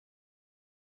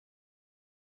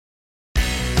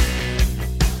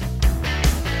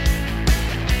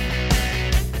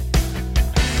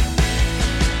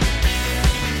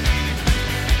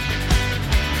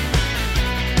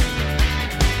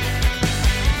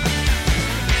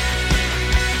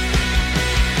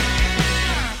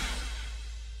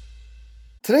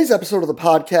Today's episode of the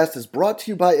podcast is brought to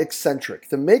you by Exxentric,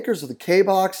 the makers of the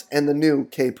K-Box and the new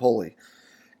K-Pulley.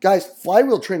 Guys,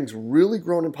 flywheel training's really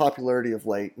grown in popularity of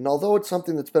late, and although it's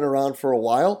something that's been around for a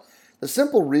while, the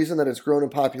simple reason that it's grown in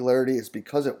popularity is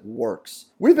because it works.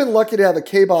 We've been lucky to have a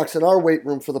K-Box in our weight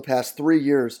room for the past 3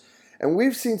 years, and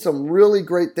we've seen some really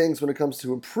great things when it comes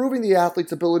to improving the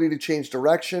athlete's ability to change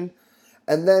direction,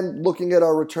 and then looking at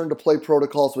our return to play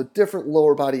protocols with different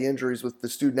lower body injuries with the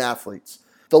student athletes.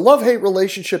 The love-hate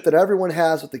relationship that everyone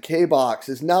has with the K-Box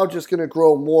is now just going to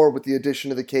grow more with the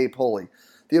addition of the K-Pulley.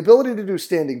 The ability to do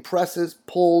standing presses,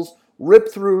 pulls,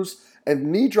 rip-throughs, and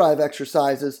knee drive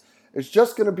exercises is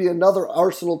just going to be another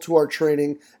arsenal to our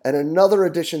training and another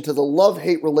addition to the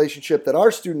love-hate relationship that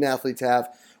our student athletes have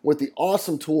with the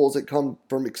awesome tools that come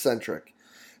from Exxentric.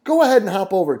 Go ahead and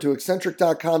hop over to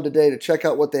exxentric.com today to check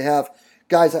out what they have.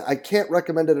 Guys, I can't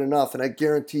recommend it enough, and I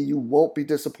guarantee you won't be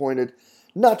disappointed,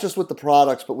 not just with the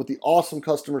products, but with the awesome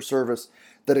customer service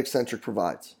that Exxentric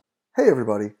provides. Hey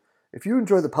everybody, if you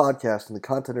enjoy the podcast and the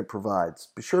content it provides,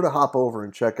 be sure to hop over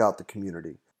and check out the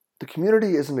community. The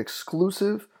community is an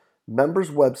exclusive members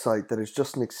website that is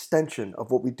just an extension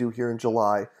of what we do here in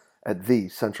July at the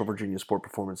Central Virginia Sport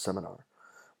Performance Seminar.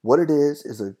 What it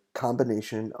is a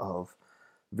combination of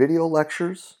video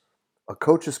lectures, a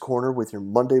coach's corner with your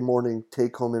Monday morning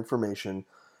take-home information,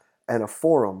 and a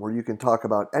forum where you can talk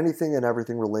about anything and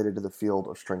everything related to the field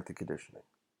of strength and conditioning.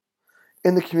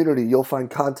 In the community, you'll find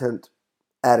content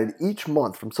added each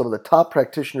month from some of the top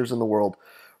practitioners in the world,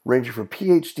 ranging from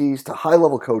PhDs to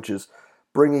high-level coaches,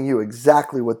 bringing you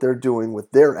exactly what they're doing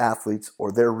with their athletes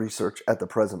or their research at the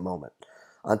present moment.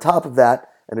 On top of that,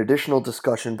 an additional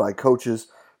discussion by coaches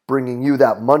bringing you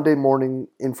that Monday morning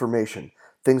information,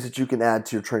 things that you can add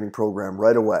to your training program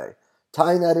right away.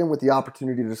 Tying that in with the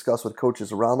opportunity to discuss with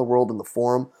coaches around the world in the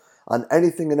forum on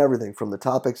anything and everything from the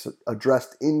topics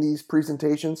addressed in these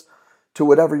presentations to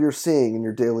whatever you're seeing in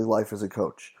your daily life as a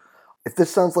coach. If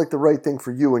this sounds like the right thing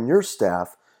for you and your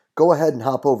staff, go ahead and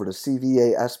hop over to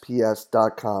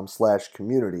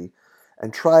cvasps.com/community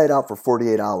and try it out for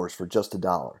 48 hours for just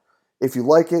 $1. If you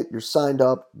like it, you're signed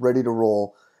up, ready to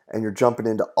roll, and you're jumping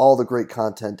into all the great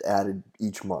content added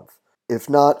each month. If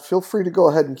not, feel free to go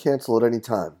ahead and cancel at any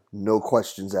time. No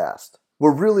questions asked.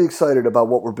 We're really excited about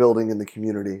what we're building in the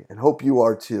community and hope you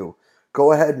are too.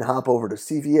 Go ahead and hop over to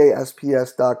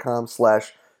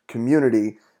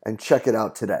cvasps.com/community and check it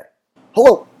out today.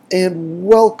 Hello and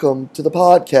welcome to the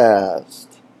podcast.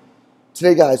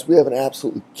 Today, guys, we have an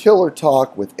absolutely killer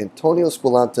talk with Antonio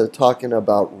Squillanta talking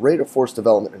about rate of force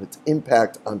development and its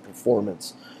impact on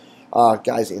performance.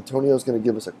 Guys, Antonio is going to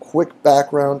give us a quick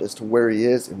background as to where he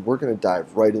is, and we're going to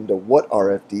dive right into what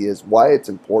RFD is, why it's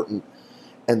important,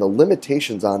 and the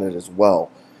limitations on it as well.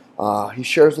 He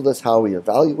shares with us how he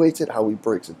evaluates it, how he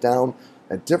breaks it down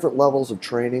at different levels of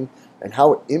training, and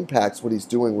how it impacts what he's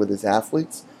doing with his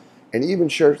athletes, and he even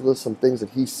shares with us some things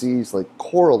that he sees like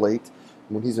correlate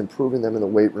when he's improving them in the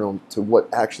weight room to what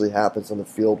actually happens on the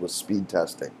field with speed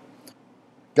testing.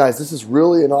 Guys, this is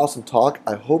really an awesome talk.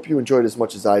 I hope you enjoyed as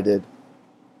much as I did.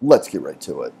 Let's get right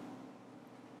to it.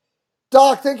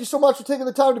 Doc, thank you so much for taking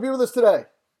the time to be with us today.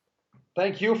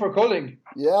 Thank you for calling.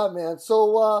 Yeah, man.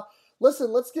 So,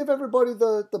 listen, let's give everybody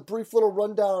the brief little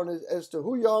rundown as to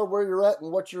who you are, where you're at,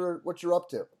 and what you're up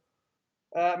to.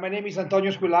 My name is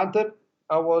Antonio Squillante.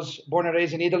 I was born and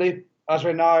raised in Italy. As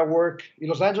right now, I work in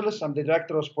Los Angeles. I'm the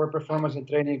director of sport performance and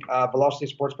training at Velocity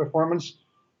Sports Performance.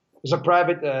 It's a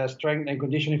private strength and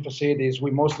conditioning facilities. We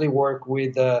mostly work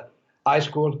with high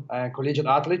school and collegiate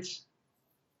athletes.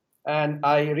 And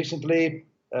I recently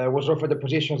was offered the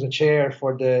position as a chair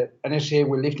for the NSCA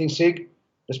Weightlifting SIG,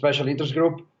 the special interest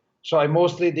group. So I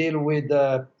mostly deal with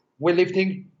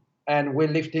weightlifting and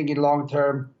weightlifting in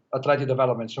long-term athletic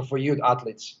development, so for youth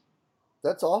athletes.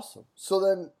 That's awesome. So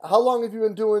then, how long have you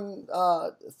been doing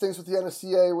things with the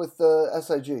NSCA with the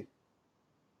SIG?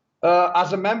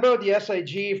 As a member of the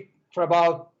SIG for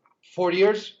about 4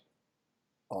 years.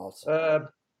 Awesome.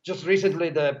 Just recently,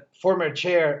 the former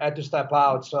chair had to step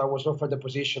out, so I was offered the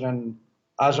position. And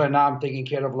as right now, I'm taking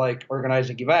care of like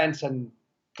organizing events and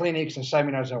clinics and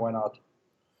seminars and whatnot.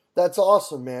 That's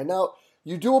awesome, man. Now,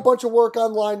 you do a bunch of work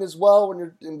online as well when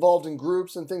you're involved in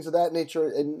groups and things of that nature.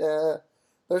 And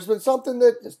there's been something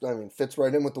that fits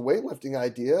right in with the weightlifting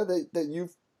idea that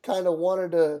you've kind of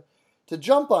wanted to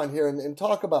jump on here and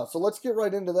talk about. So let's get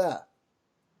right into that.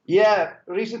 Yeah,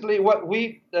 recently what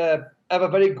we have a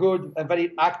very good and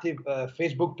very active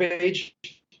Facebook page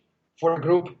for a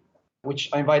group, which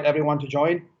I invite everyone to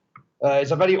join. It's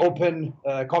a very open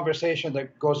conversation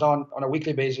that goes on a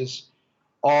weekly basis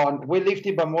on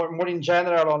weightlifting, but more in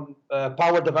general on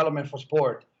power development for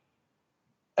sport.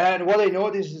 And what I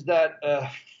noticed is that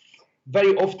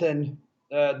very often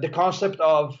the concept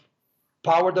of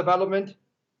power development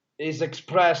is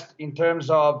expressed in terms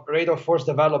of rate of force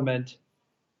development.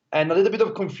 And a little bit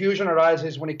of confusion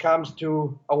arises when it comes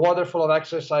to a waterfall of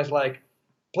exercise like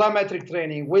plyometric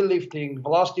training, weightlifting,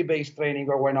 velocity-based training,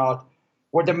 or whatnot,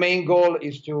 where the main goal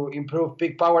is to improve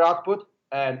peak power output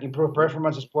and improve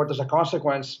performance of sport as a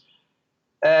consequence.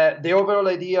 The overall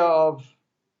idea of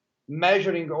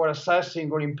measuring or assessing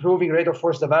or improving rate of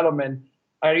force development,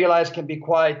 I realize can be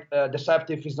quite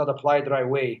deceptive if it's not applied the right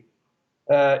way.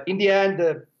 In the end,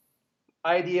 the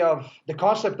idea of the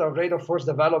concept of rate of force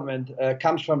development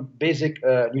comes from basic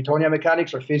Newtonian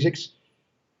mechanics or physics.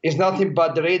 Is nothing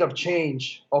but the rate of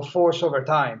change of force over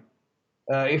time.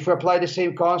 If we apply the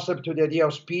same concept to the idea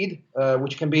of speed,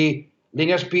 which can be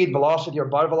linear speed, velocity, or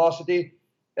bar velocity,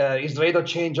 is the rate of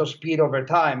change of speed over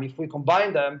time. If we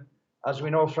combine them, as we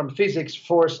know from physics,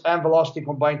 force and velocity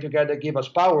combined together give us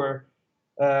power.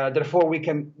 Therefore, we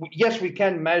can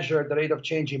measure the rate of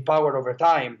change in power over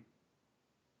time,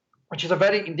 which is a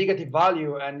very indicative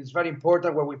value, and it's very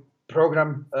important when we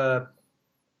program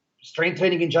strength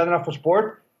training in general for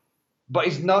sport. But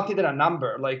it's not even a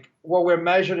number. Like what we're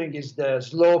measuring is the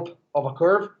slope of a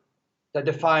curve that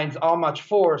defines how much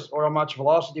force or how much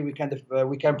velocity we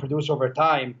can produce over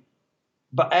time.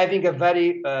 But having a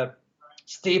very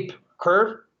steep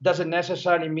curve doesn't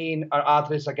necessarily mean our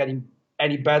athletes are getting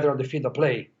any better on the field of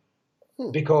play,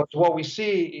 because what we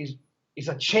see is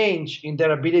a change in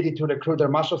their ability to recruit their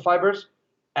muscle fibers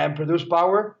and produce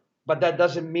power. But that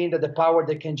doesn't mean that the power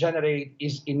they can generate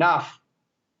is enough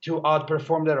to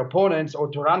outperform their opponents or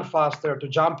to run faster, to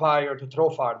jump higher, to throw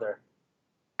farther.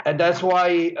 And that's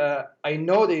why I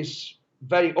notice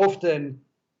very often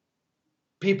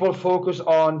people focus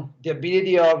on the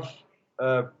ability of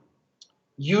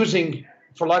using,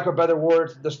 for lack of better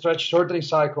words, the stretch shortening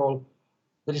cycle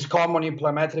that is common in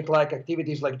plyometric-like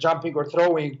activities like jumping or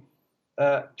throwing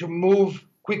to move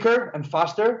quicker and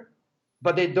faster,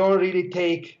 but they don't really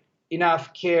take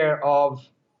enough care of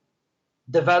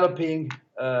developing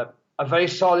a very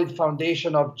solid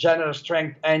foundation of general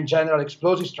strength and general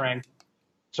explosive strength.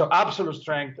 So absolute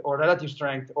strength or relative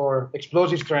strength or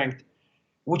explosive strength,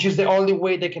 which is the only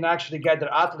way they can actually get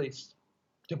their athletes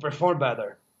to perform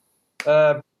better.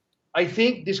 I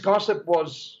think this concept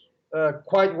was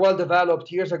quite well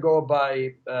developed years ago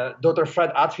by Dr.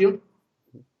 Fred Hatfield.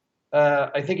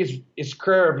 I think his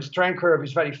strength curve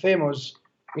is very famous.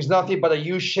 It's nothing but a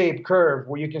U-shaped curve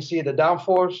where you can see the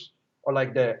downforce, or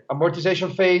like the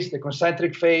amortization phase, the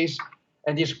concentric phase,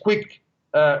 and this quick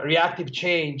reactive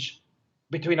change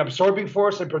between absorbing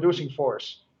force and producing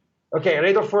force. Okay,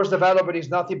 rate of force development is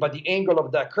nothing but the angle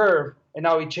of that curve, and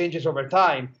how it changes over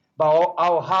time. But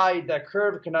how high that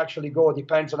curve can actually go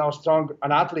depends on how strong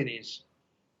an athlete is.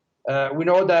 We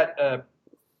know that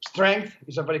strength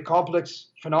is a very complex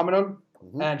phenomenon,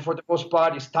 and for the most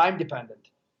part, is time dependent.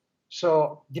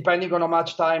 So depending on how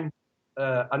much time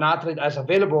an athlete has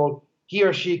available, he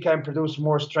or she can produce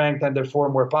more strength and therefore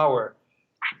more power.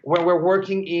 When we're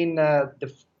working in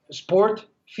the sport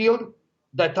field,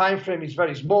 that time frame is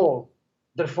very small.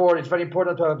 Therefore, it's very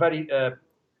important to have a very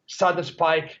sudden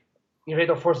spike in rate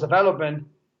of force development.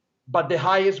 But the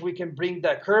highest we can bring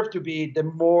that curve to be, the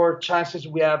more chances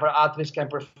we have our athletes can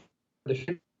perform the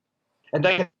field. And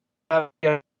that can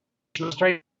have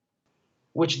strength,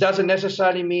 which doesn't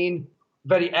necessarily mean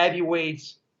very heavy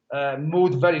weights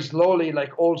moved very slowly,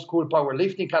 like old school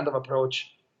powerlifting kind of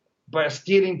approach, but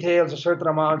still entails a certain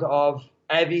amount of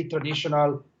heavy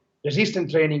traditional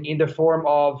resistance training in the form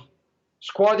of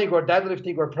squatting or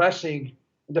deadlifting or pressing,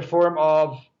 in the form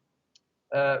of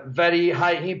very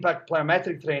high impact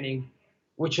plyometric training,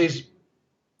 which is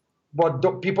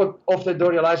what people often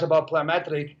don't realize about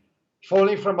plyometric.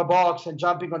 Falling from a box and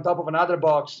jumping on top of another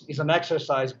box is an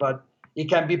exercise, but it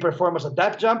can be performed as a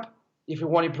depth jump if you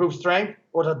want to improve strength,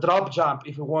 or a drop jump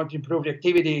if you want to improve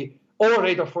reactivity or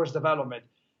rate of force development.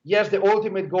 Yes, the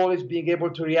ultimate goal is being able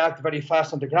to react very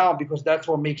fast on the ground, because that's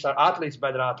what makes our athletes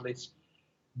better athletes.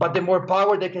 But the more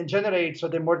power they can generate, so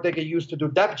the more they get used to do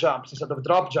depth jumps instead of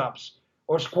drop jumps,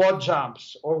 or squat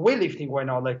jumps, or weightlifting, why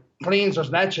not, like cleans or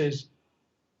snatches,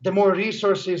 the more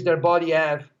resources their body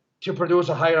have to produce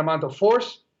a higher amount of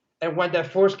force. And when that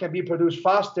force can be produced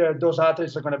faster, those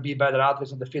athletes are going to be better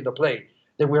athletes in the field of play.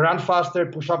 They will run faster,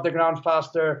 push off the ground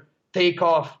faster, take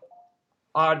off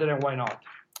harder, and why not?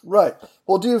 Right.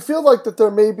 Well, do you feel like that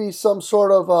there may be some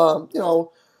sort of,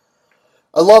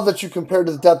 I love that you compared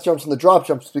to the depth jumps and the drop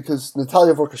jumps, because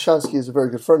Natalia Vorkoshansky is a very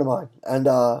good friend of mine,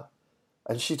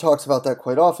 and she talks about that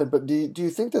quite often. But do you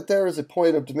think that there is a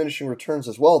point of diminishing returns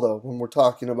as well, though, when we're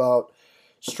talking about,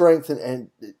 strength and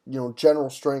general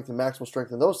strength and maximal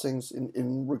strength and those things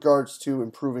in regards to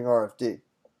improving RFD.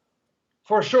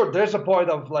 For sure, there's a point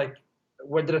of like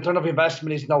where the return of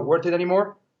investment is not worth it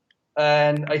anymore.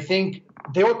 And I think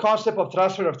the whole concept of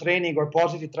transfer of training or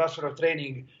positive transfer of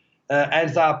training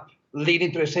ends up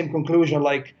leading to the same conclusion.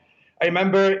 Like I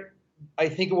remember, I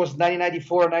think it was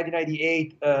 1994 or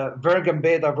 1998, Vern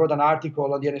Gambetta wrote an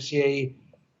article on the NSCA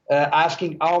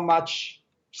asking how much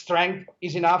strength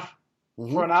is enough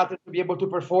for an athlete to be able to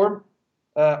perform.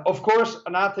 Of course,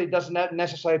 an athlete doesn't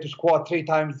necessarily to squat 3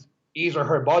 times his or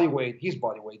her body weight,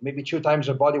 maybe 2 times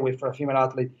her body weight for a female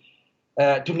athlete,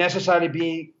 to necessarily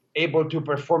be able to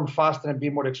perform faster and be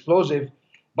more explosive.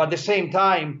 But at the same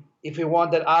time, if we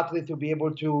want that athlete to be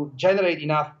able to generate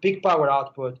enough peak power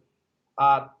output,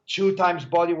 2 times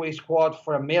body weight squat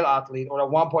for a male athlete or a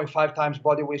 1.5 times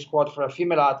body weight squat for a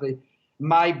female athlete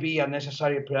might be a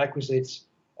necessary prerequisites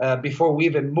before we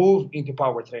even move into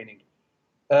power training.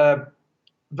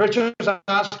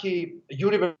 Verchosansky,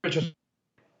 Yuri Verchosansky,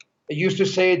 used to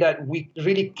say that we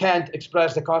really can't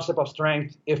express the concept of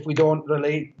strength if we don't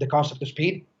relate the concept to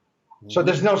speed. So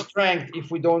there's no strength if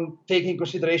we don't take in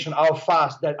consideration how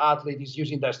fast that athlete is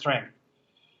using that strength.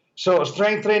 So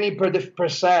strength training per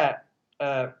se,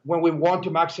 when we want to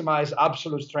maximize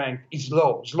absolute strength, is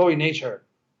slow in nature.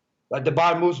 Like the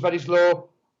bar moves very slow.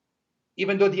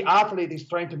 Even though the athlete is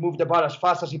trying to move the bar as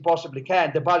fast as he possibly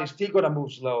can, the bar is still going to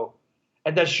move slow.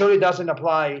 And that surely doesn't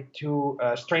apply to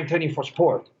strength training for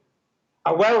sport.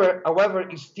 However,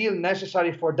 it's still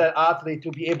necessary for that athlete to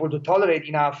be able to tolerate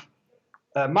enough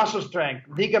muscle strength,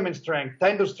 ligament strength,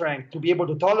 tendon strength to be able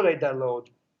to tolerate that load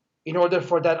in order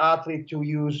for that athlete to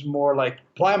use more like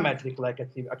plyometric-like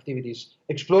activities,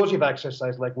 explosive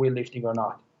exercise like weightlifting or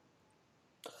not.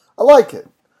 I like it.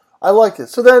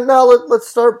 So then now let's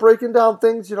start breaking down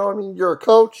things. You're a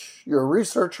coach, you're a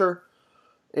researcher,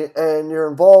 and you're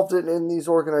involved in these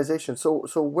organizations.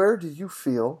 So where do you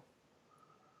feel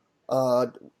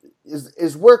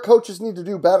is where coaches need to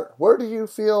do better? Where are you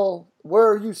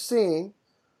seeing,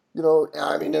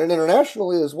 and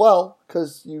internationally as well,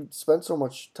 because you spend so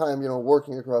much time,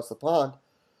 working across the pond.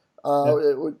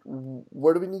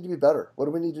 Where do we need to be better? What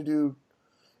do we need to do,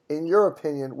 in your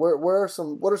opinion? What are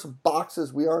some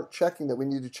boxes we aren't checking that we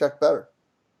need to check better?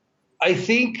 I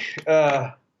think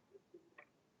the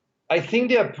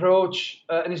approach,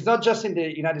 and it's not just in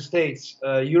the United States.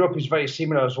 Europe is very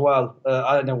similar as well,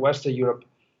 other than Western Europe,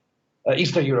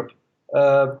 Eastern Europe.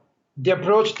 The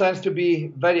approach tends to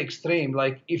be very extreme.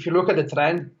 Like if you look at the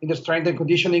trend in the strength and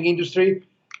conditioning industry,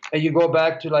 and you go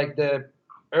back to like the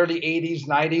early 80s,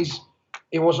 90s,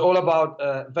 it was all about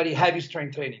very heavy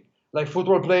strength training. Like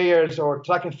football players or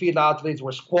track and field athletes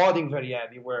were squatting very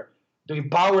heavy, were doing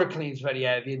power cleans very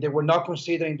heavy. They were not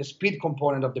considering the speed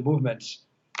component of the movements.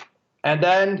 And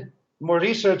then more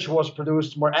research was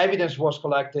produced, more evidence was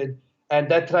collected, and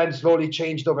that trend slowly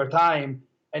changed over time.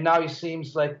 And now it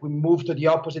seems like we move to the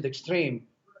opposite extreme,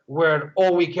 where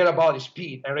all we care about is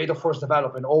speed and rate of force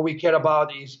development. All we care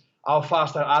about is how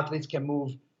fast our athletes can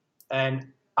move and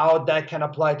how that can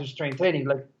apply to strength training,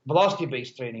 like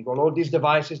velocity-based training, or all these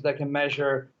devices that can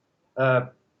measure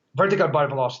vertical bar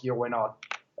velocity or whatnot.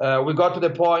 We got to the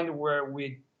point where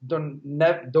we don't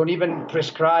even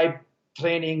prescribe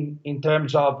training in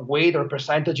terms of weight or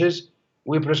percentages.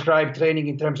 We prescribe training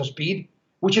in terms of speed,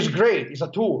 which is great. It's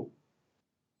a tool.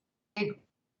 We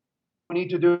need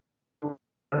to do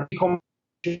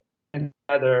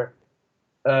together.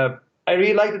 I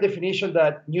really like the definition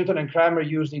that Newton and Kramer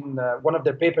used in one of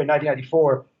their papers in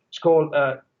 1994. It's called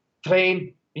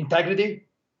train integrity,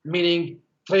 meaning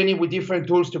training with different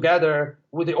tools together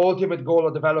with the ultimate goal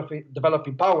of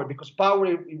developing power, because power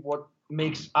is what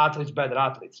makes athletes better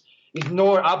athletes. It's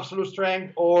nor absolute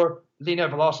strength or linear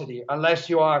velocity, unless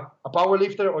you are a power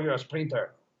lifter or you're a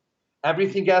sprinter.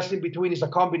 Everything else in between is a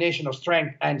combination of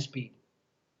strength and speed.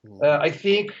 I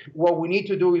think what we need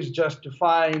to do is just to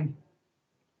find,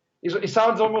 it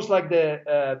sounds almost like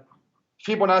the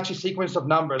Fibonacci sequence of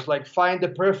numbers, like find the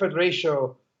perfect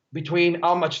ratio between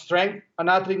how much strength an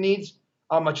athlete needs,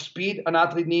 how much speed an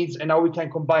athlete needs, and how we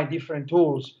can combine different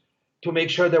tools to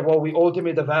make sure that what we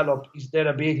ultimately develop is their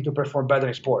ability to perform better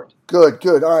in sport. Good.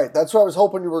 All right. That's where I was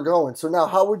hoping you were going. So now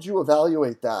how would you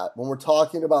evaluate that when we're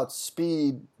talking about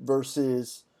speed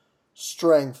versus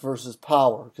strength versus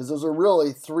power? Because those are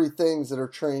really 3 things that are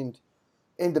trained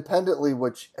independently,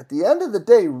 which at the end of the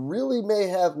day really may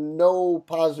have no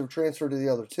positive transfer to the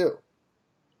other 2.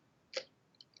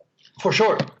 For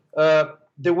sure.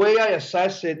 The way I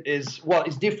assess it is, well,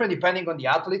 it's different depending on the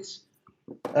athletes.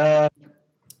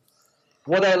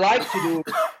 What I like to do,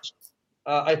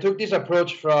 I took this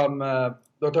approach from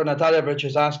Dr. Natalia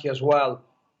Berchezansky as well.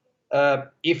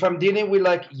 If I'm dealing with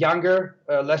like younger,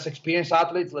 less experienced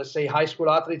athletes, let's say high school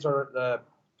athletes or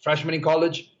freshmen in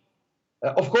college,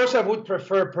 of course I would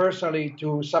prefer personally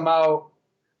to somehow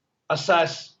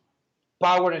assess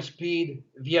power and speed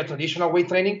via traditional weight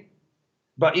training.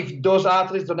 But if those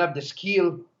athletes don't have the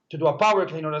skill to do a power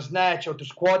clean or a snatch or to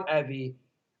squat heavy,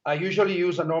 I usually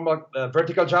use a normal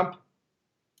vertical jump,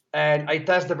 and I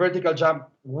test the vertical jump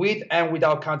with and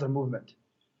without counter movement.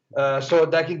 So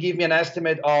that can give me an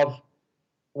estimate of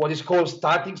what is called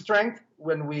starting strength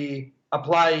when we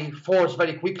apply force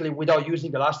very quickly without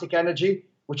using elastic energy,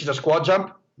 which is a squat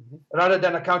jump, rather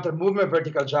than a counter movement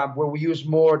vertical jump where we use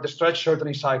more the stretch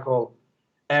shortening cycle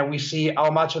and we see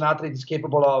how much an athlete is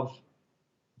capable of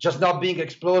just not being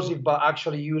explosive, but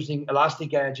actually using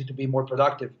elastic energy to be more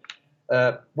productive.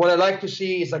 What I like to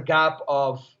see is a gap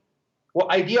of,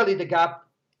 well, ideally the gap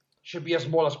should be as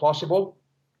small as possible.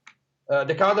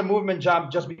 The counter movement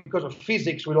jump, just because of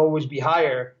physics, will always be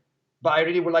higher, but I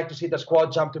really would like to see the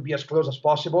squat jump to be as close as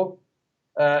possible.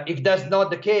 If that's not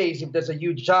the case, if there's a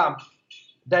huge jump,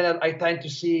 then I tend to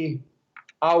see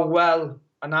how well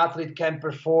an athlete can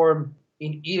perform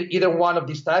in either one of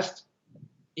these tests.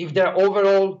 If they're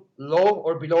overall low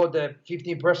or below the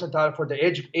 15th percentile for the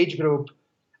age group,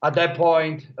 at that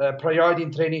point, priority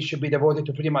in training should be devoted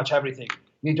to pretty much everything.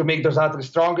 You need to make those athletes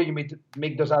stronger. You need to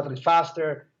make those athletes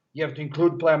faster. You have to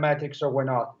include plyometrics or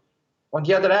whatnot. On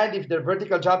the other hand, if their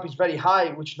vertical jump is very high,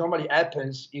 which normally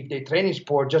happens if they train in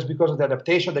sport just because of the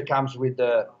adaptation that comes with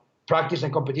the practice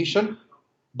and competition,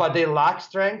 but they lack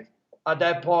strength, at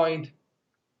that point,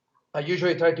 I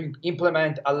usually try to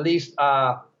implement at least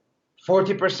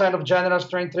 40% of general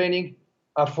strength training,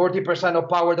 40% of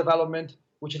power development,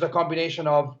 which is a combination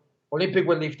of Olympic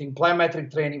weightlifting,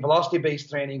 plyometric training, velocity-based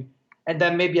training, and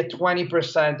then maybe a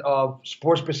 20% of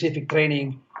sport-specific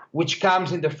training, which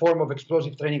comes in the form of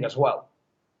explosive training as well.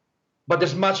 But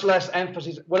there's much less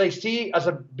emphasis. What I see as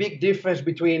a big difference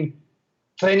between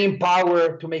training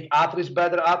power to make athletes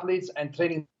better athletes and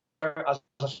training as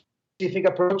a specific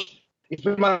approach is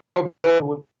pretty much on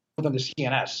the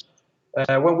CNS.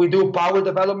 When we do power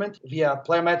development via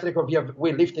plyometric or via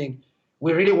weightlifting,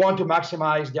 we really want to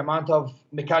maximize the amount of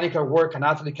mechanical work an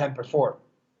athlete can perform.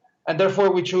 And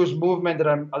therefore, we choose movement that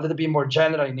are a little bit more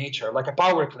general in nature, like a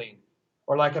power clean,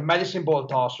 or like a medicine ball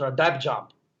toss, or a depth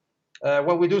jump.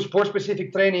 When we do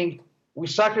sport-specific training, we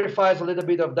sacrifice a little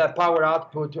bit of that power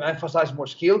output to emphasize more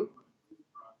skill.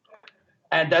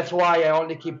 And that's why I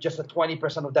only keep just a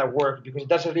 20% of that work, because it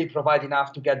doesn't really provide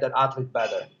enough to get that athlete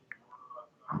better.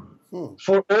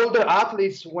 For older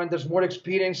athletes, when there's more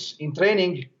experience in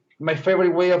training, my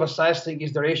favorite way of assessing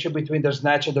is the ratio between their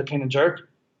snatch and their clean and jerk.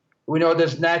 We know the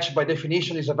snatch, by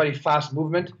definition, is a very fast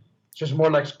movement, so it's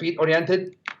more like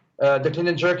speed-oriented. The clean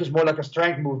and jerk is more like a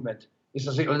strength movement. It's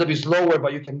a little bit slower,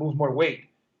 but you can move more weight.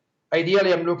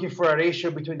 Ideally, I'm looking for a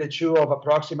ratio between the two of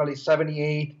approximately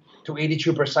 78 to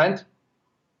 82%.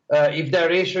 If that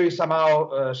ratio is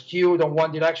somehow skewed on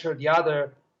one direction or the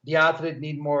other, the athlete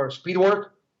needs more speed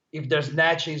work. If their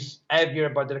snatch is heavier,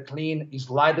 but their clean is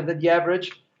lighter than the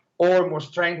average, or more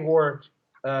strength work.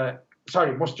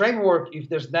 More strength work if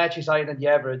their snatch is higher than the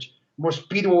average, more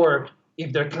speed work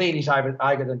if their clean is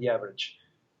higher than the average.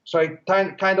 So I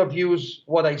kind of use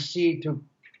what I see to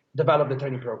develop the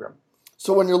training program.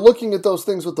 So when you're looking at those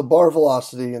things with the bar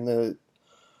velocity and the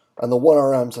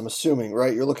 1RMs, I'm assuming,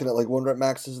 right? You're looking at like 1 rep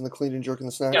maxes and the clean and jerk and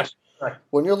the snatch? Yes, right.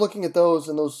 When you're looking at those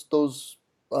and those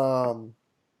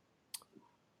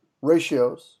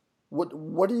ratios,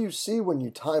 what do you see when you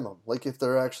time them? Like if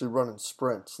they're actually running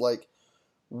sprints, like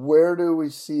where do we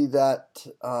see that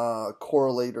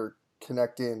correlate or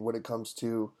connect in when it comes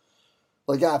to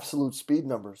like absolute speed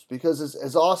numbers? Because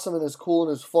as awesome and as cool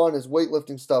and as fun as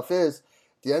weightlifting stuff is,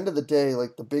 at the end of the day,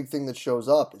 like the big thing that shows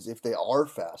up is if they are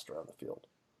faster on the field.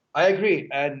 I agree,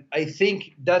 and I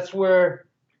think that's where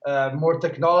more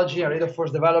technology and rate of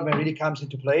force development really comes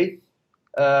into play.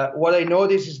 What I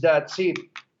notice is that,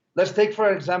 let's take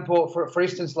for example, for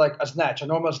instance, like a snatch, a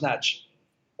normal snatch.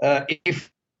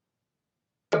 If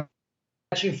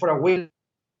snatching for a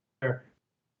weightlifter,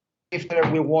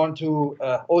 if we want to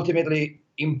ultimately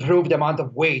improve the amount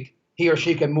of weight he or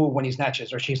she can move when he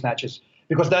snatches or she snatches,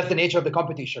 because that's the nature of the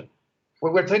competition.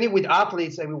 When we're training with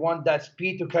athletes and we want that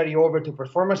speed to carry over to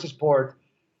performance sport,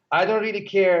 I don't really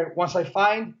care. Once I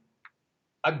find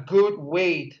a good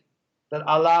weight that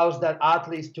allows that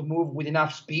athletes to move with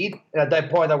enough speed, and at that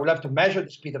point I will have to measure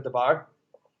the speed of the bar,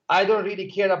 I don't really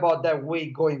care about that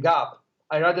weight going up.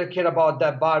 I rather care about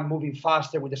that bar moving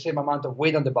faster with the same amount of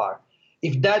weight on the bar.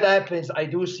 If that happens, I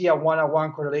do see a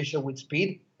one-on-one correlation with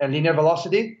speed and linear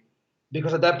velocity.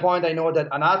 because at that point I know that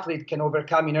an athlete can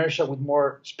overcome inertia with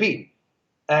more speed.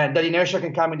 And that inertia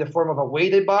can come in the form of a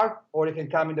weighted bar, or it can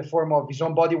come in the form of his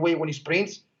own body weight when he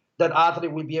sprints. That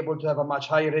athlete will be able to have a much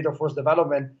higher rate of force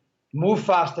development, move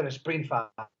faster, and sprint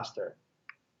faster.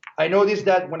 I noticed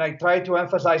that when I try to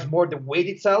emphasize more the weight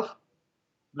itself,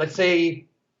 let's say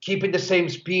keeping the same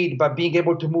speed, but being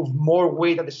able to move more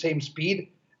weight at the same speed,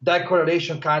 that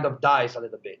correlation kind of dies a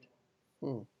little bit.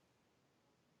 I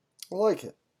like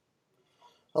it.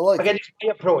 Again, it's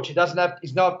my approach.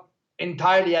 It's not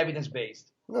entirely evidence-based.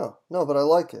 No, but I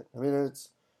like it. I mean,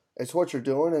 it's what you're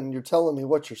doing, and you're telling me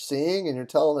what you're seeing, and you're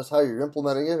telling us how you're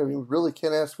implementing it. I mean, we really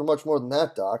can't ask for much more than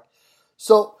that, Doc.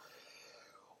 So,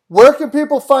 where can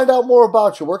people find out more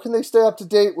about you? Where can they stay up to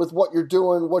date with what you're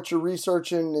doing, what you're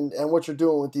researching, and what you're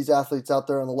doing with these athletes out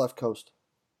there on the left coast?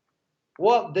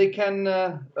 Well, they can,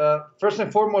 first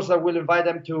and foremost, I will invite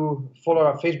them to follow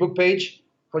our Facebook page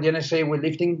for the NSA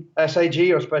Weightlifting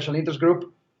SIG, or Special Interest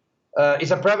Group.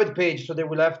 It's a private page, so they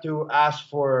will have to ask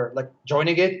for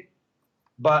joining it.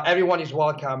 But everyone is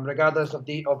welcome, regardless of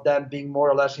them being more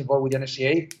or less involved with the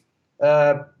NSCA.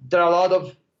 There are a lot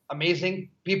of amazing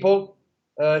people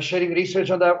sharing research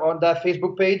on that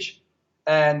Facebook page,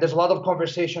 and there's a lot of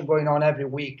conversation going on every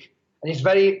week. And it's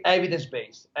very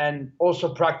evidence-based and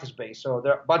also practice-based. So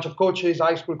there are a bunch of coaches,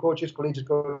 high school coaches, collegiate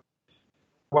coaches,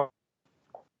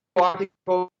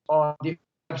 articles on the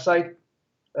website,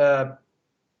 a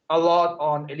lot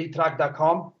on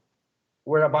elitetrack.com,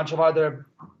 where a bunch of other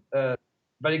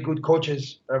very good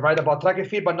coaches write about track and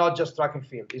field, but not just track and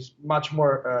field. It's much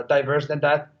more diverse than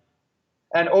that.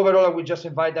 And overall, I would just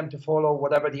invite them to follow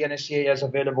whatever the NSCA has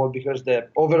available, because the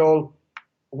overall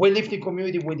weightlifting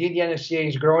community within the NSCA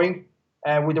is growing.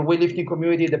 And with the weightlifting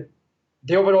community,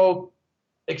 the overall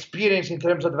experience in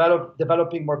terms of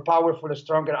developing more powerful and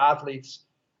stronger athletes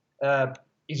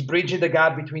is bridging the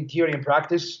gap between theory and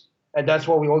practice. And that's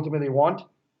what we ultimately want.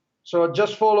 So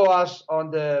just follow us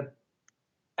on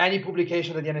any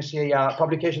publication that the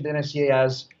NSCA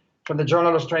has, from the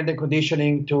Journal of Strength and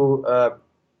Conditioning to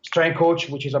Strength Coach,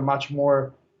 which is a much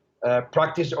more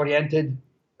practice-oriented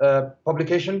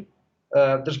publication.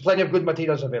 There's plenty of good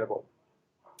materials available.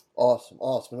 Awesome.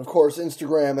 And of course,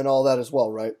 Instagram and all that as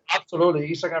well, right?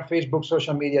 Absolutely. Instagram, Facebook,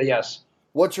 social media, yes.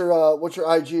 What's your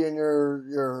IG and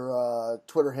your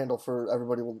Twitter handle for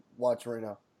everybody watching right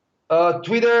now?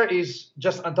 Twitter is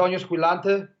just Antonio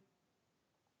Squillante.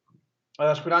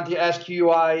 Squillante,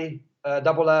 SQUILLANTE.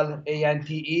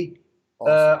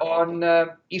 Awesome. On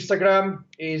Instagram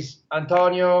is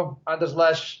Antonio /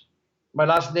 my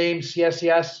last name,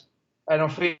 CSCS. And on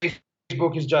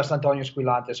Facebook is just Antonio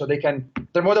Squillante. So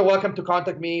they're more than welcome to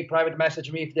contact me, private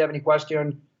message me if they have any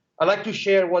question. I like to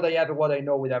share what I have and what I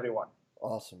know with everyone.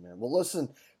 Awesome, man. Well, listen,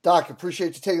 Doc,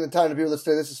 appreciate you taking the time to be with us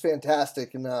today. This is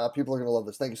fantastic, and people are going to love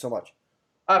this. Thank you so much.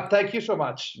 Thank you so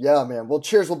much. Yeah, man. Well,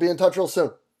 cheers. We'll be in touch real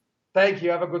soon. Thank you.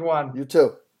 Have a good one. You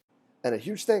too. And a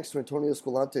huge thanks to Antonio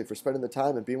Squillante for spending the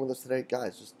time and being with us today.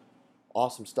 Guys, just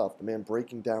awesome stuff. The man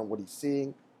breaking down what he's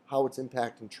seeing, how it's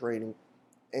impacting training,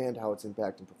 and how it's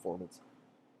impacting performance.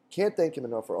 Can't thank him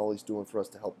enough for all he's doing for us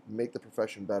to help make the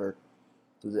profession better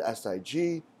through the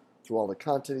SIG, through all the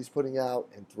content he's putting out,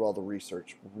 and through all the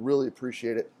research. Really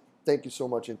appreciate it. Thank you so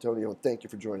much, Antonio, and thank you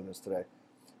for joining us today.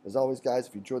 As always, guys,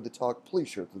 if you enjoyed the talk, please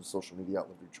share it through the social media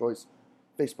outlet of your choice.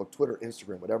 Facebook, Twitter,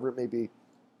 Instagram, whatever it may be.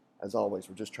 As always,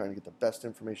 we're just trying to get the best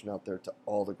information out there to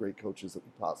all the great coaches that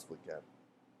we possibly can.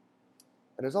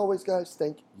 And as always, guys,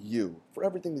 thank you for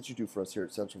everything that you do for us here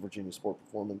at Central Virginia Sport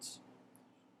Performance.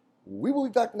 We will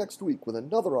be back next week with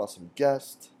another awesome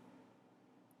guest.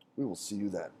 We will see you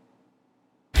then.